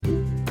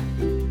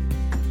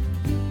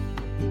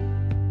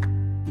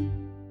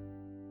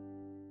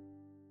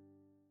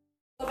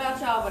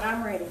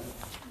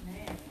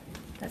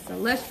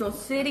celestial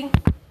city.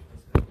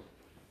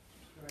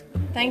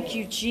 Thank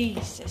you,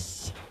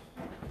 Jesus.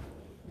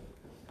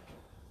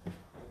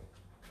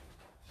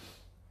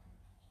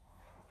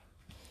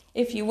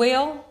 If you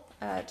will,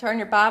 turn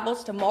your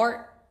Bibles to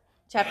Mark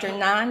chapter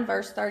 9,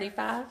 verse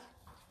 35.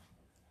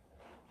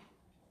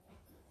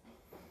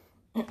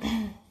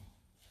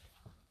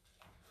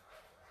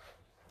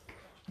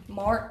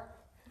 Mark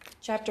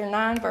chapter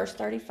 9, verse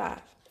 35.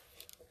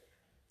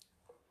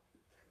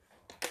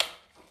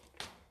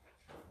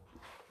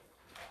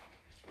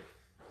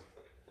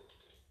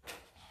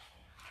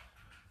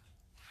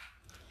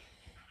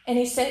 And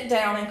he sat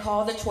down and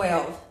called the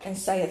 12, and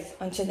saith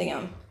unto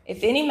them,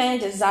 If any man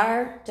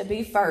desire to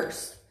be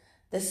first,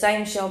 the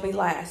same shall be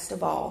last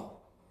of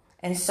all,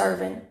 and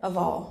servant of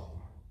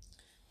all.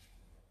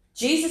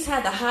 Jesus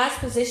had the highest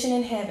position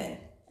in heaven,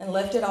 and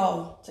left it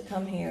all to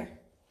come here.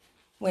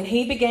 When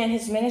he began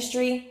his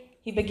ministry,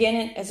 he began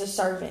it as a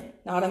servant,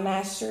 not a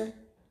master.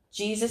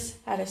 Jesus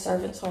had a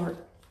servant's heart.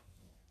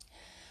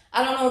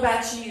 I don't know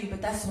about you,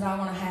 but that's what I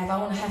want to have. I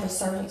want to have a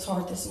servant's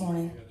heart this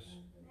morning.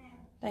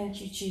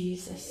 Thank you,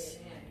 Jesus.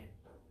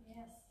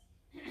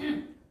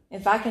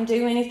 If I can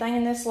do anything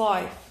in this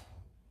life,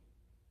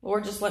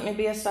 Lord, just let me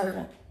be a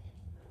servant.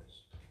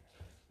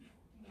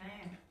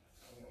 Amen.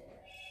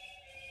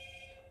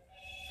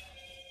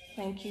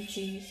 Thank you,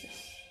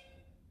 Jesus.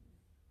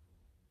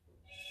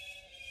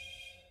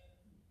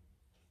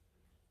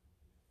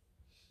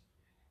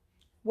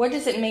 What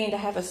does it mean to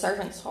have a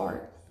servant's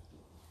heart?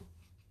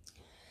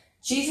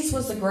 Jesus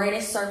was the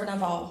greatest servant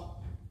of all.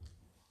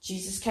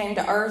 Jesus came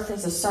to earth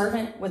as a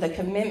servant with a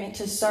commitment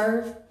to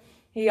serve.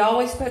 He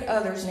always put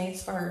others'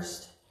 needs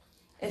first.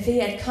 If he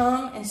had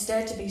come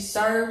instead to be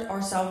served,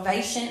 our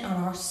salvation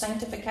and our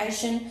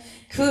sanctification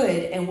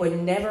could and would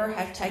never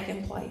have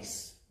taken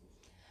place.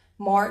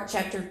 Mark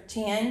chapter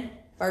 10,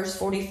 verse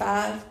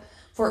 45.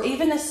 For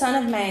even the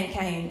Son of Man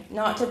came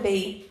not to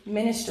be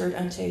ministered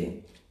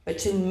unto, but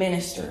to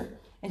minister,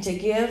 and to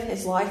give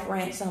his life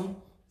ransom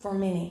for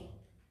many.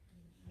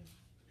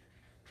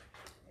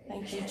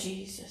 Thank you,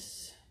 Jesus.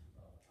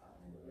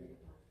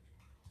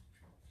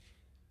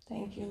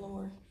 Thank you,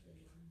 Lord.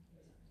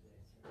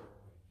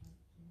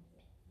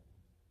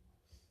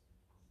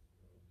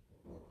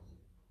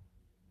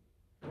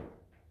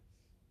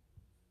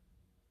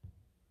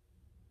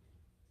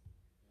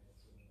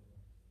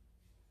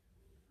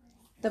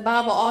 The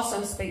Bible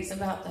also speaks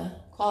about the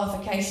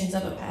qualifications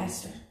of a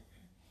pastor.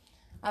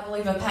 I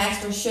believe a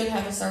pastor should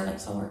have a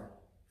servant's heart.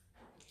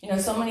 You know,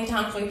 so many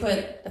times we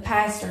put the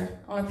pastor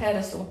on a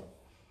pedestal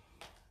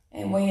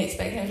and we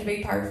expect him to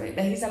be perfect,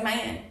 but he's a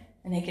man.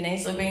 And he can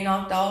easily be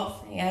knocked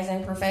off. He has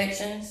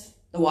imperfections.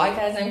 The wife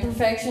has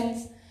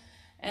imperfections.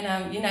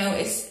 And,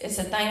 it's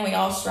a thing we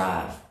all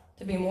strive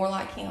to be more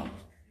like him,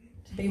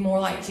 to be more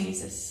like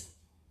Jesus.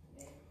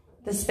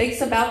 This speaks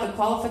about the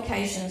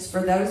qualifications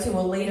for those who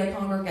will lead a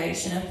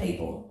congregation of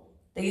people.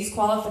 These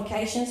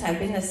qualifications have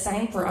been the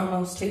same for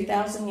almost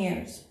 2,000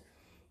 years.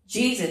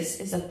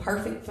 Jesus is a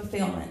perfect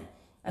fulfillment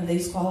of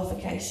these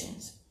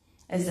qualifications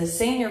as the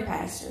senior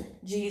pastor,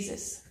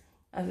 Jesus,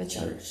 of the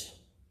church.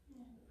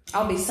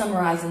 I'll be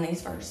summarizing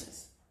these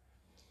verses.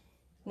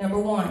 Number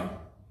 1,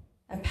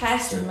 a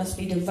pastor must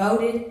be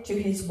devoted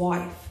to his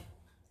wife.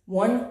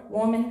 One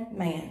woman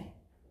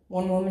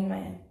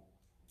man.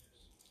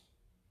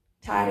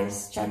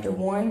 Titus chapter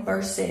 1,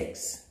 verse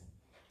 6.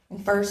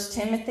 In 1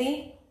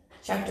 Timothy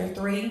chapter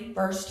 3,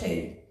 verse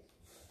 2.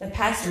 The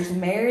pastor's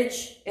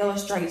marriage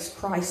illustrates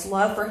Christ's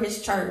love for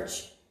his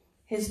church,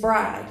 his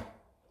bride.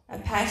 A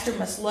pastor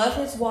must love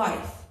his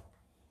wife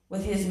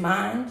with his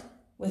mind,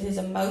 with his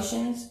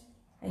emotions,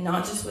 and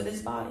not just with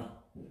his body.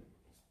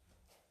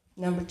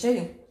 Number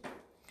 2,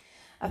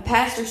 a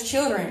pastor's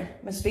children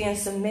must be in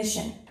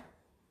submission,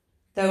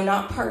 though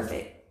not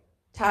perfect.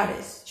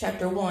 Titus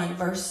chapter 1,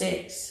 verse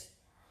 6.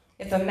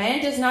 If a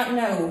man does not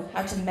know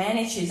how to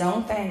manage his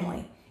own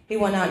family, he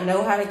will not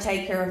know how to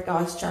take care of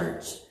God's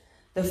church.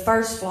 The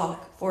first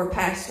flock for a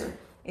pastor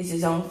is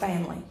his own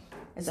family,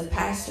 as a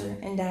pastor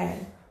and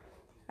dad.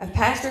 A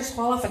pastor's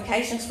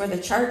qualifications for the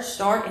church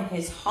start in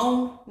his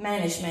home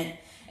management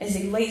as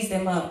he leads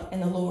them up in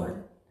the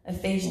Lord.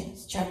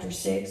 Ephesians chapter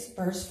 6,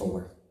 verse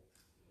 4.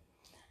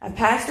 A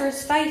pastor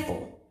is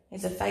faithful.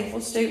 He's a faithful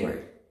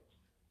steward.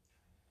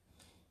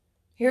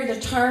 Here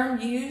the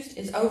term used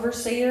is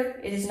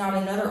overseer. It is not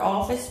another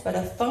office, but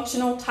a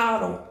functional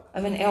title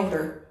of an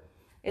elder.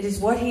 It is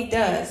what he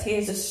does. He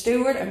is a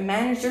steward, a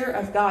manager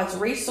of God's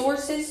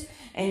resources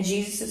and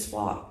Jesus'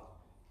 flock.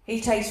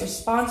 He takes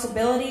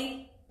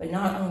responsibility, but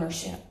not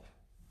ownership.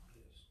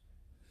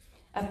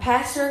 A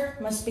pastor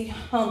must be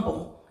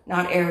humble,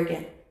 not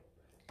arrogant.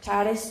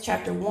 Titus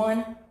chapter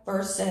 1,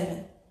 verse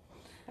 7.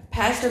 A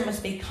pastor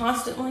must be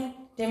constantly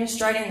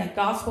demonstrating the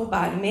gospel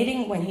by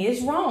admitting when he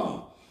is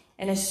wrong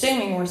and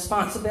assuming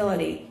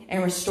responsibility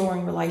and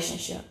restoring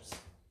relationships.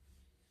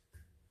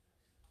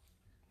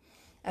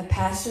 A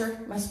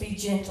pastor must be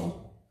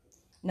gentle,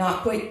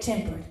 not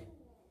quick-tempered.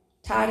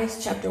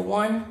 Titus chapter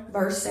 1,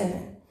 verse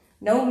 7.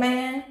 No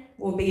man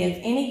will be of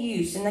any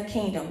use in the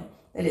kingdom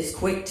that is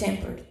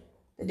quick-tempered,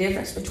 The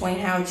difference between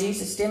how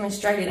Jesus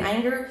demonstrated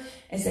anger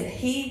is that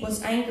he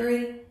was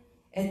angry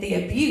at the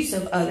abuse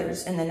of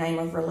others in the name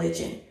of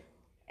religion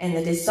and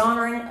the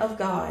dishonoring of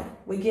God.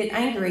 We get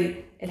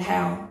angry at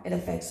how it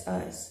affects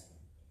us.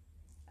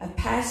 A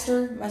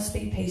pastor must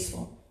be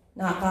peaceful,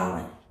 not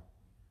violent.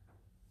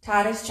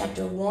 Titus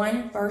chapter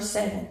 1, verse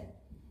 7.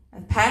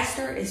 A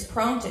pastor is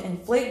prone to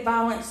inflict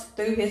violence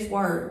through his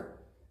word.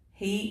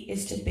 He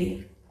is to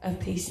be a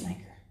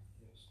peacemaker.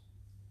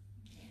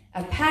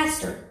 A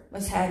pastor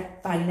must have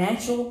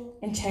financial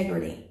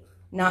integrity,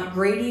 not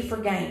greedy for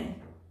gain.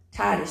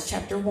 Titus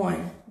chapter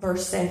 1,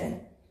 verse 7.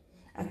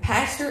 A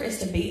pastor is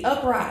to be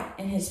upright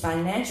in his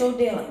financial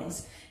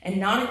dealings and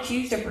not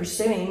accused of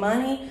pursuing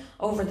money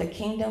over the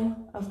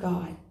kingdom of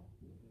God.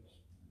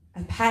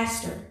 A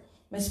pastor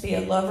must be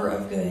a lover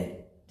of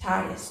good.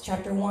 Titus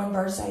chapter 1,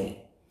 verse 8.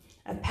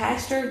 A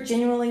pastor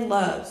genuinely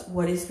loves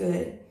what is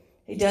good.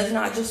 He does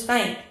not just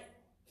think,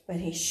 but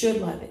he should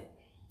love it.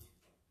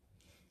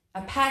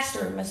 A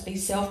pastor must be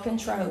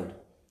self-controlled.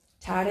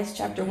 Titus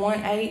chapter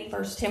 1, 8,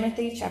 1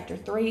 Timothy chapter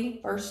 3,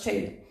 verse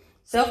 2.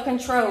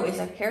 Self-control is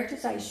a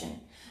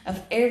characterization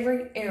of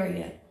every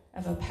area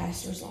of a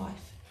pastor's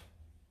life.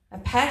 A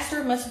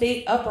pastor must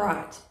be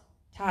upright.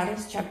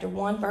 Titus chapter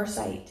 1, verse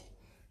 8.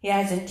 He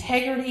has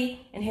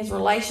integrity in his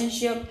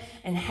relationship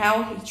and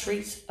how he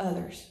treats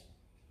others.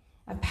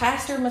 A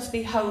pastor must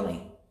be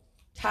holy.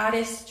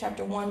 Titus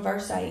chapter 1,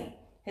 verse 8.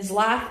 His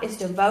life is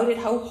devoted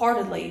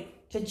wholeheartedly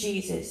to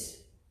Jesus,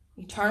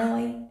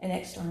 eternally and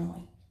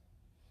externally.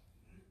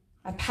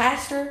 A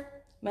pastor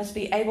must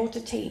be able to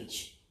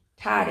teach.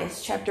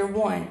 Titus chapter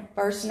 1,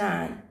 verse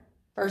 9.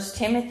 1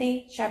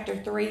 Timothy chapter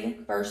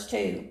 3, verse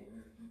 2.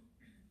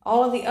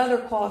 All of the other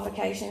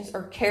qualifications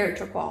are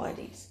character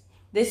qualities.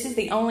 This is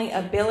the only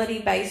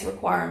ability-based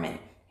requirement.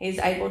 He is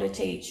able to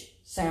teach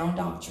sound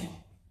doctrine.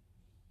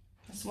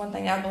 That's one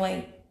thing I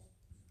believe.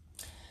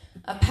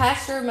 A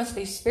pastor must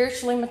be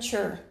spiritually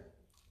mature.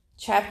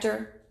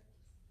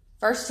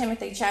 1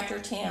 Timothy chapter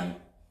 10,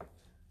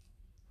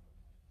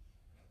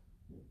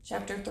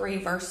 chapter 3,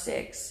 verse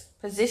 6.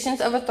 Positions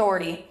of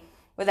authority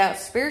without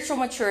spiritual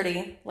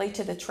maturity lead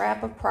to the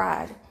trap of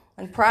pride.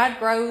 When pride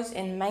grows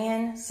in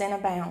man, sin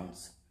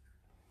abounds.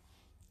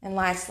 And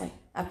lastly,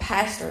 a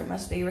pastor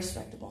must be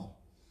respectable.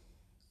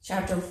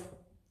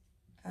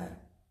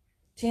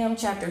 Tim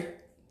chapter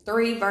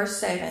 3, verse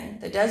 7.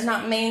 That does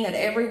not mean that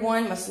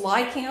everyone must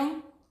like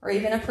him or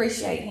even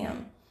appreciate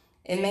him.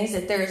 It means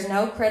that there is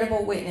no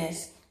credible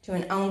witness to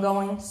an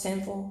ongoing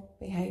sinful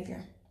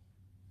behavior.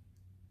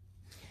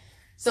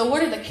 So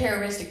what are the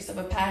characteristics of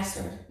a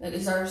pastor that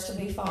deserves to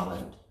be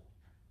followed?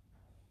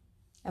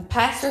 A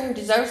pastor who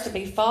deserves to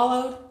be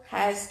followed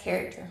has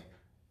character.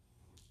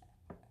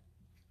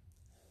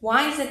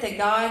 Why is it that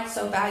God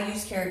so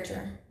values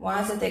character?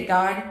 Why is it that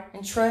God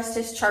entrusts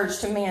his church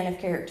to men of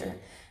character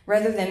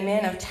rather than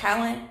men of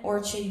talent or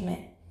achievement?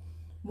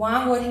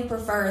 Why would he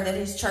prefer that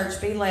his church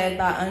be led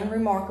by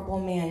unremarkable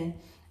men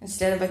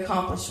instead of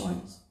accomplished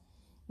ones?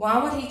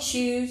 Why would he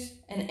choose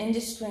an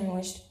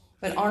indistinguished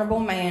but honorable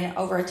man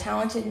over a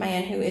talented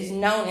man who is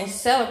known and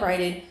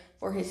celebrated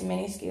for his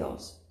many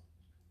skills?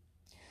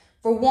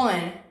 For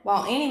one,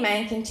 while any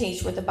man can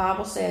teach what the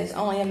Bible says,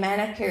 only a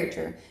man of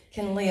character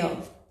can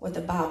live what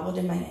the Bible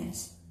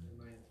demands.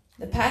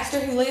 The pastor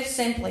who lives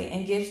simply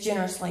and gives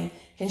generously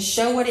can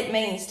show what it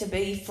means to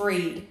be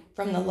freed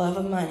from the love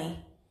of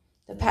money.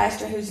 The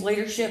pastor whose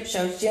leadership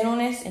shows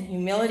gentleness and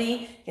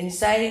humility can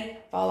say,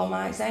 "Follow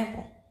my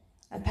example."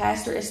 A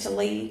pastor is to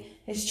lead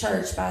his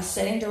church by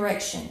setting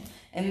direction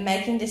and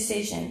making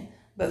decision,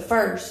 but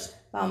first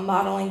by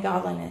modeling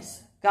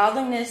godliness.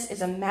 Godliness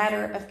is a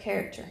matter of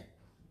character,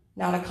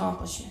 not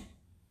accomplishment.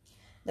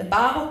 The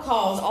Bible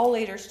calls all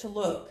leaders to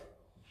look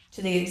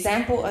to the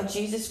example of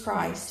Jesus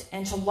Christ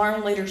and to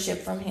learn leadership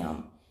from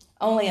him.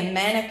 Only a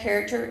man of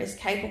character is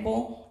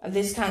capable of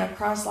this kind of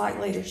Christ-like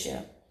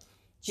leadership.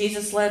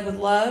 Jesus led with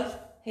love.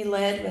 He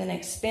led with an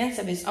expense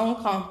of his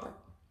own comfort.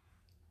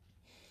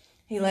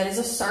 He led as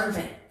a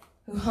servant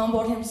who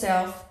humbled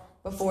himself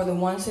before the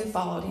ones who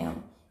followed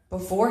him.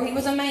 Before he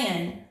was a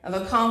man of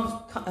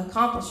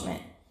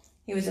accomplishment,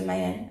 he was a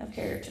man of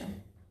character.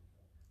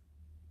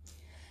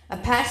 A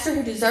pastor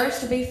who deserves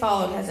to be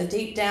followed has a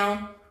deep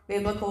down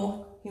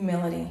biblical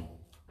humility.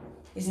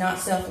 He's not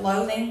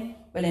self-loathing,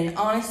 but an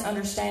honest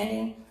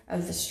understanding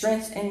of the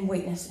strengths and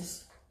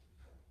weaknesses,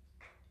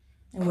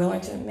 and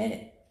willing to admit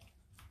it.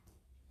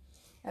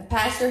 A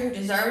pastor who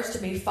deserves to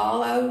be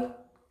followed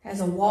has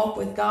a walk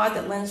with God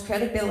that lends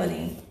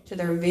credibility to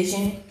their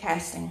vision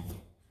casting.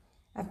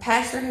 A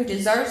pastor who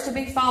deserves to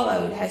be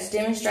followed has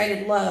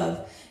demonstrated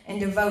love and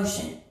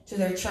devotion to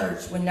their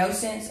church with no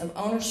sense of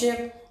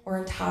ownership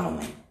or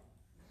entitlement.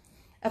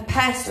 A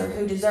pastor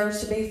who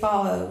deserves to be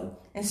followed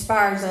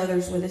inspires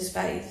others with his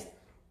faith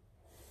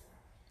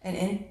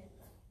and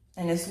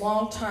is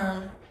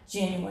long-term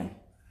genuine.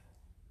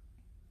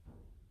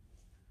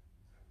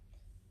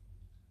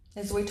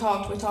 As we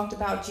talked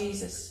about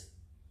Jesus,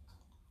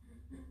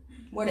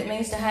 what it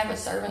means to have a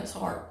servant's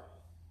heart.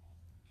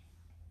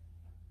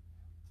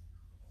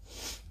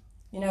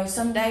 You know,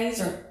 some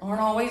days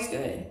aren't always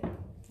good,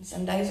 and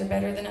some days are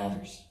better than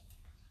others.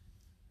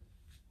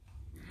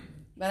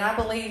 But I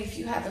believe if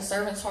you have a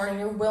servant's heart and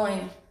you're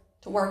willing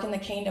to work in the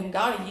kingdom,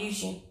 God will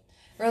use you.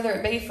 Whether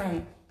it be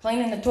from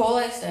cleaning the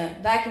toilets to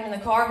vacuuming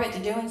the carpet to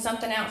doing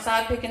something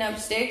outside, picking up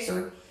sticks,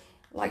 or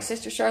like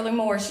Sister Shirley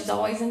Moore, she's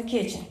always in the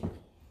kitchen.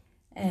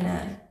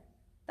 And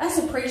that's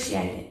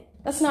appreciated.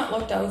 That's not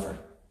looked over.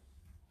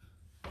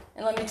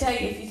 And let me tell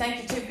you, if you think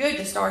you're too good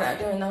to start out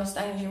doing those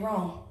things, you're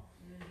wrong.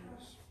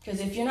 Because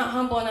if you're not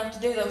humble enough to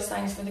do those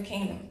things for the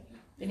kingdom,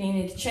 then you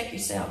need to check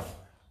yourself.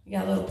 You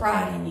got a little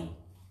pride in you.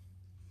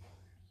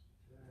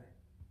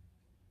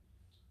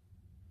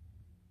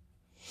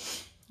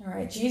 All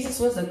right, Jesus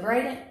was the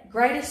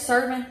greatest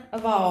servant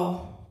of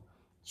all.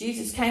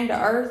 Jesus came to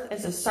earth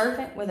as a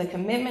servant with a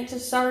commitment to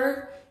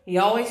serve. He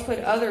always put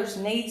others'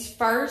 needs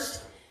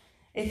first.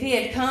 If he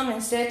had come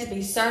instead to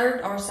be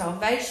served, our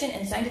salvation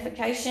and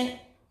sanctification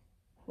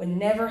would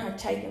never have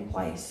taken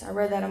place. I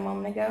read that a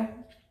moment ago.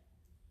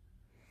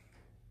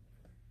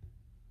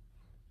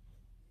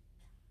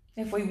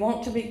 If we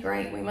want to be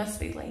great, we must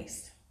be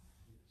least.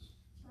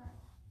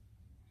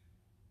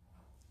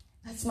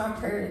 That's my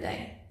prayer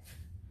today.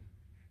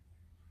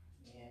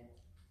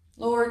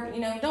 Lord, you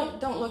know,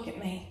 don't look at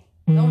me.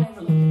 Don't ever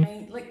look at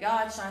me. Let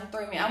God shine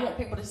through me. I want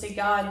people to see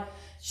God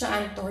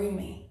shine through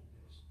me.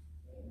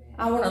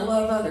 I want to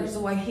love others the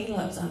way he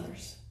loves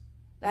others.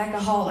 The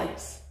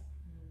alcoholics,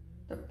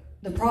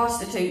 the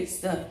prostitutes,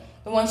 the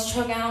ones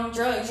chugging on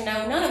drugs. You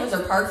know, none of us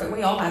are perfect.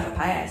 We all have a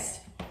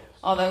past.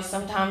 Although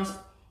sometimes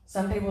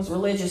some people's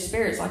religious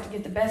spirits like to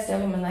get the best of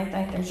them and they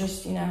think they're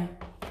just, you know,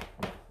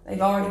 they've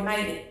already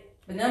made it.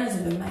 But none of us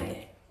have made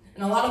it.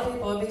 And a lot of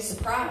people will be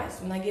surprised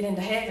when they get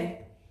into heaven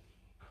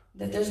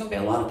that there's going to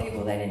be a lot of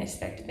people they didn't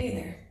expect to be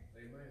there.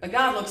 Amen. But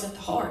God looks at the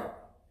heart.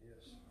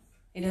 Yes.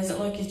 He doesn't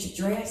look at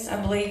your dress. I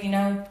believe, you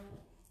know,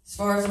 as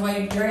far as the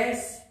way you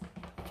dress,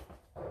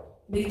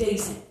 be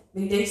decent.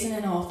 Be decent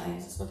in all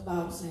things. That's what the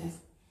Bible says.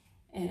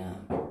 And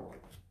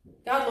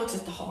God looks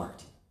at the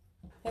heart.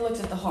 He looks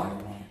at the heart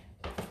of man.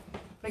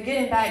 But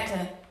getting back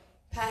to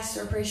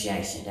Pastor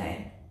Appreciation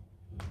Day,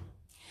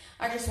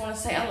 I just want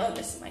to say I love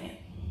this man.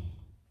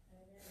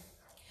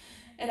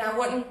 And I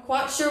wasn't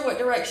quite sure what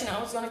direction I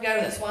was going to go.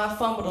 That's why I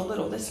fumbled a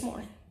little this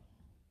morning.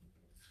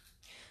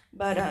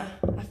 But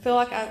I feel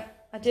like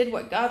I did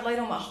what God laid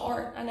on my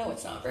heart. I know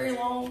it's not very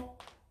long.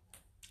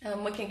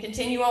 We can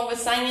continue on with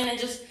singing and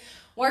just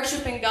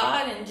worshiping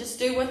God and just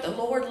do what the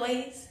Lord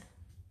leads.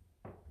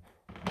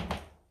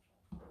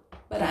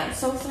 But I'm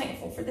so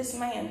thankful for this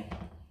man.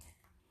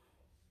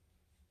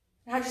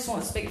 I just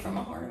want to speak from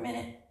my heart a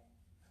minute.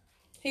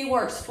 He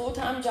works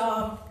full-time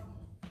job.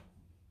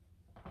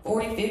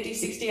 40, 50,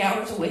 60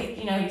 hours a week.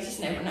 You know, you just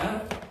never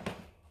know.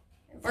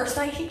 The first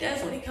thing he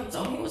does when he comes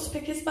home, he wants to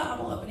pick his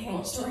Bible up and he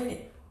wants to read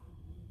it.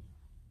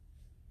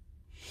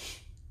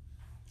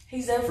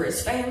 He's there for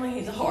his family.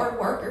 He's a hard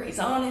worker. He's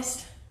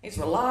honest. He's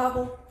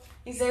reliable.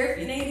 He's there if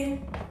you need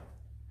him.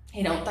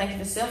 He don't think of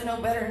himself no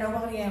better than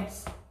nobody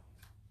else.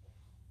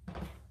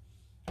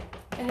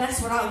 And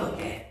that's what I look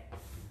at.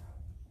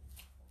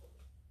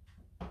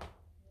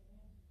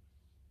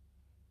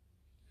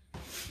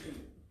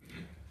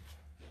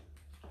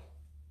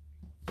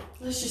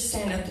 Let's just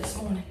stand up this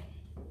morning.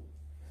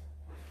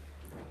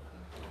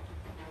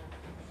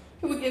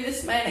 Can we give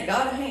this man of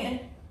God a hand?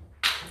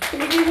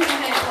 Can we give him a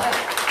hand clap?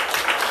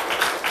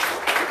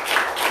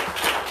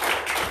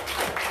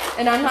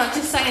 And I'm not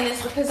just saying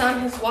this because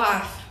I'm his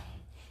wife,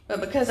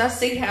 but because I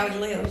see how he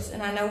lives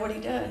and I know what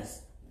he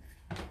does.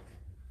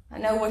 I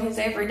know what his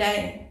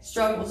everyday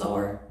struggles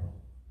are.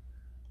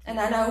 And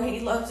I know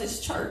he loves his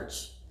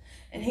church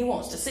and he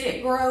wants to see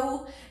it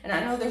grow. And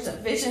I know there's a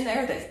vision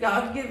there that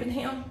God's given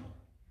him.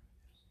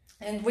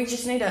 And we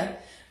just need to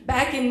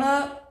back him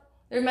up.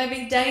 There may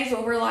be days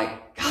where we're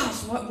like,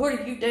 gosh, what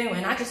are you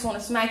doing? I just want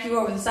to smack you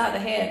over the side of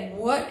the head.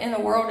 What in the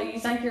world do you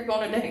think you're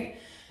going to do?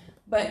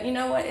 But you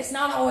know what? It's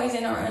not always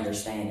in our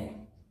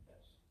understanding.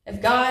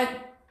 If God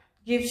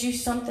gives you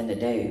something to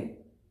do,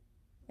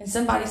 and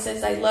somebody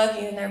says they love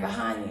you and they're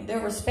behind you,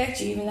 they'll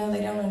respect you even though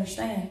they don't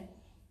understand.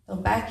 They'll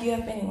back you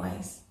up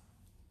anyways.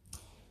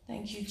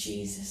 Thank you,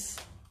 Jesus.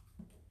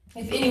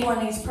 If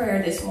anyone needs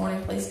prayer this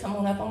morning, please come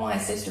on up. I'm going to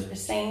ask Sister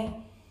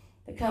Christine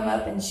to come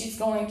up, and she's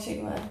going to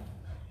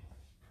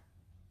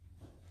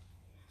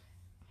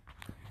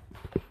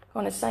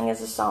sing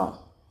as a song.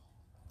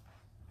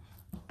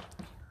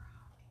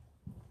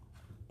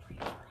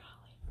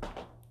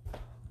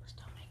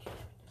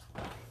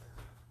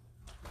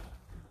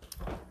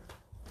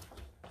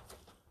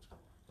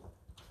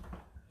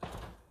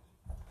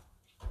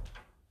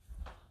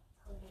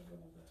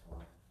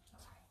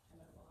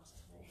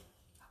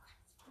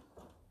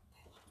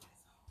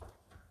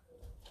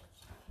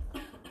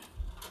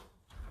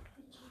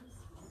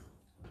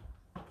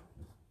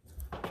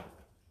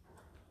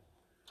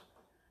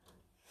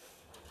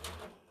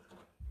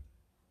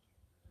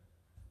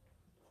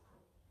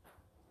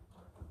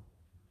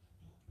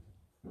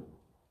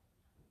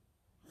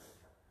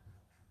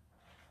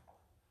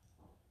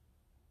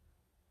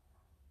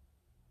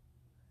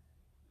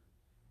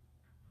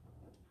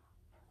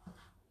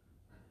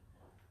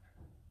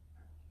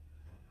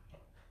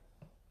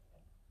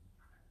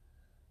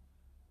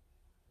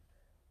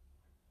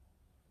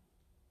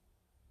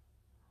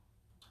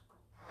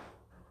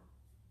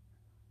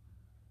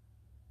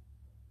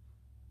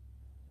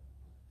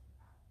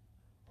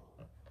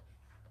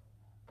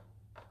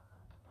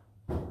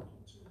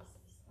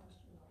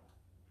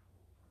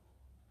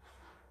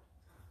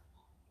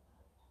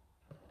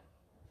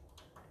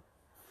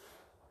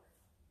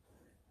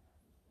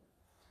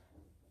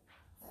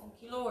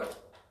 Thank you, Lord.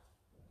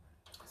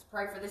 Let's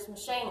pray for this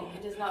machine.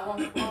 It does not want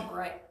to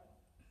cooperate.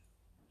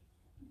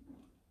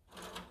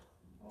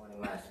 Lord,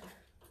 mercy.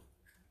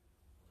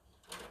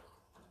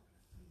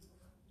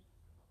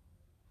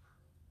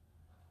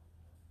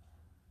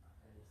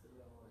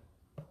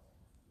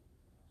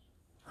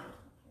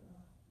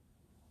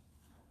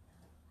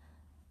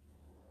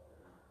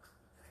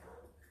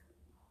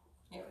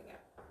 Here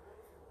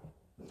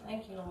we go.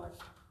 Thank you, Lord.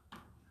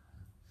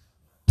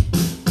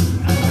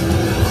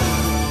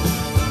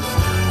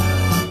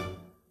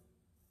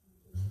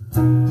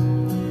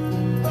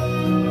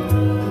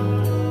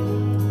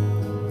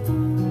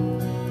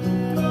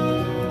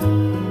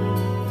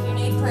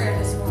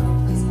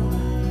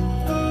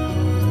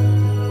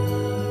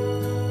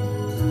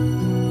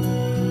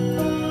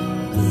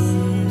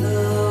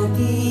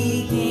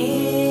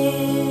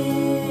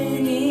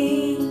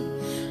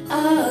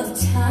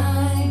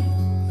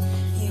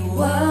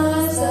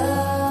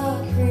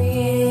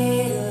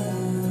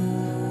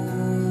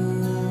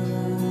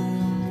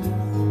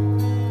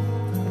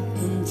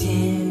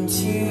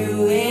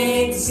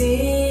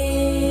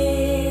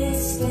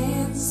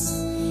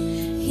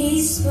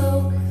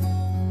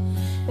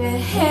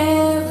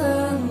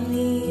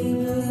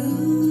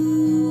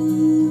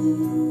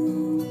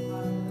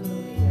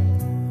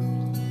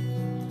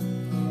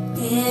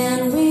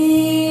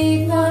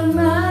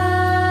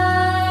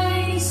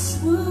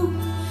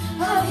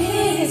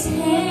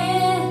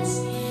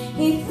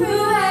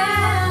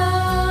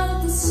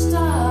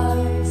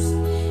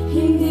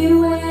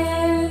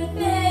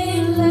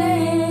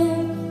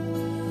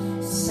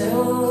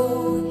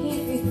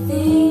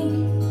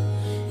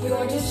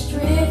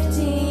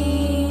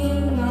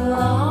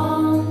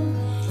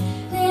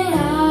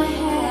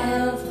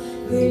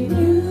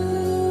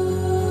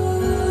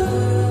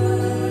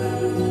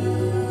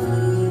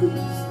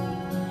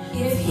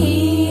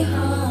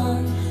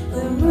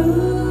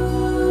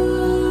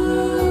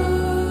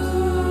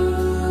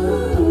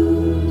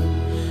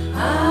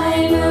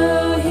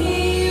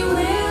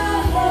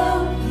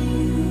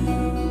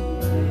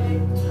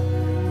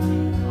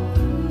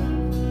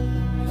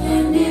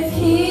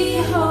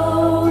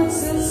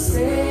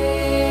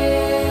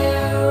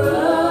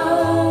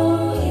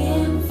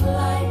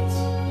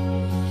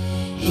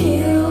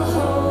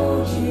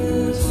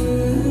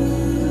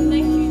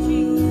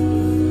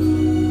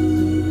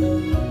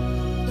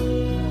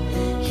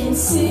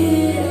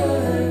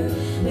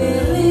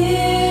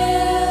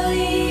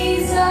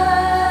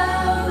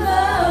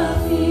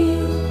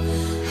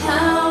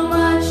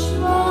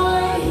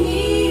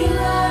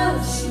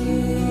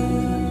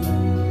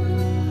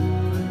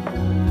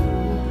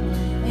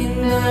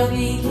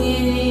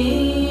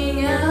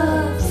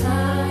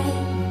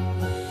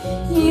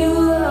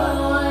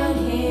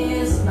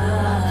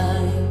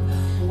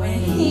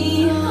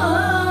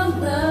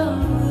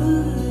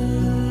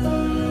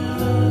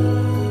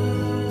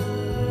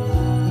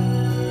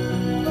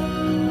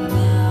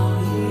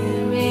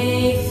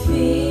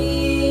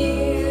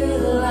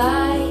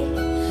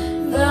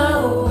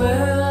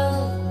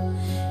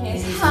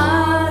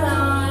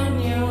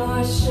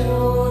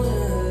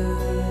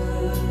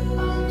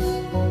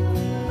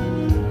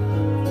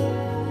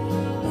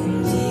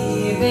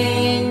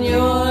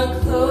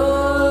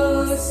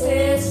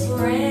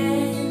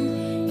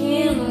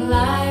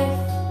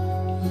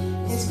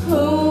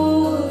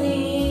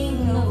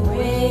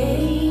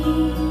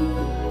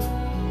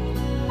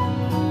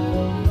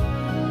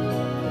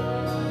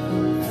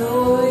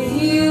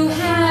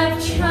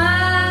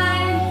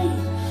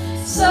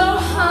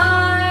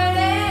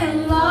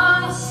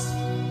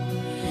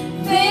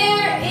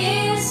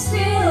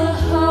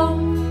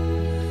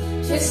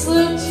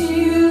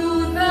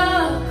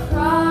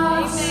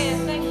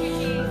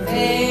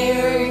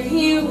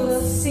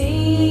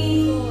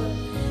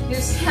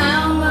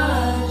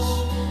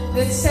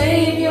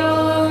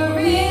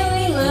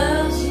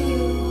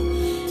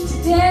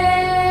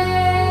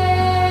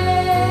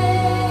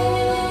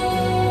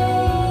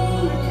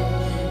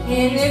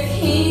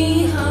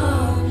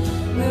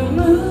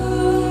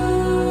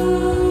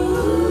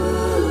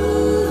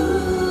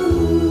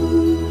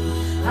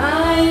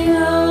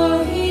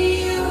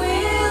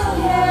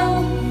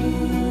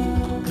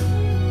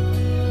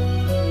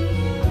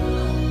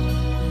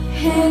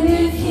 And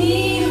if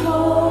he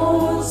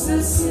holds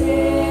the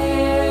sail,